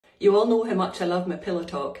You all know how much I love my Pillow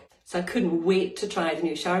Talk, so I couldn't wait to try the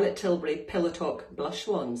new Charlotte Tilbury Pillow Talk blush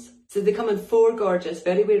wands. So they come in 4 gorgeous,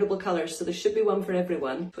 very wearable colours, so there should be one for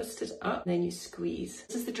everyone. Twist it up, then you squeeze.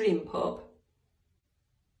 This is the Dream Pop,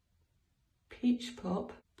 Peach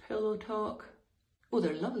Pop, Pillow Talk. Oh,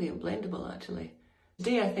 they're lovely and blendable actually.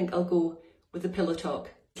 Today I think I'll go with the Pillow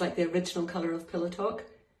Talk. It's like the original colour of Pillow Talk.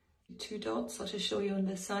 2 dots, I'll just show you on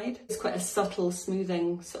this side. It's quite a subtle,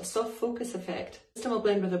 smoothing, sort of soft focus effect. This time I'll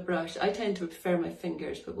blend with a brush. I tend to prefer my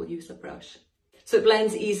fingers, but we'll use a brush. So it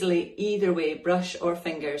blends easily either way, brush or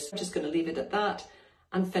fingers. I'm just going to leave it at that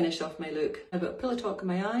and finish off my look. I've got Pillow Talk in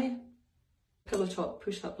my eye, Pillow Talk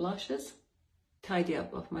push up lashes, tidy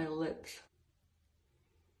up of my lips.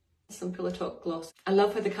 Some Pillow Talk gloss. I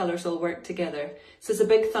love how the colours all work together. So it's a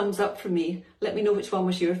big thumbs up from me. Let me know which one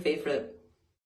was your favourite.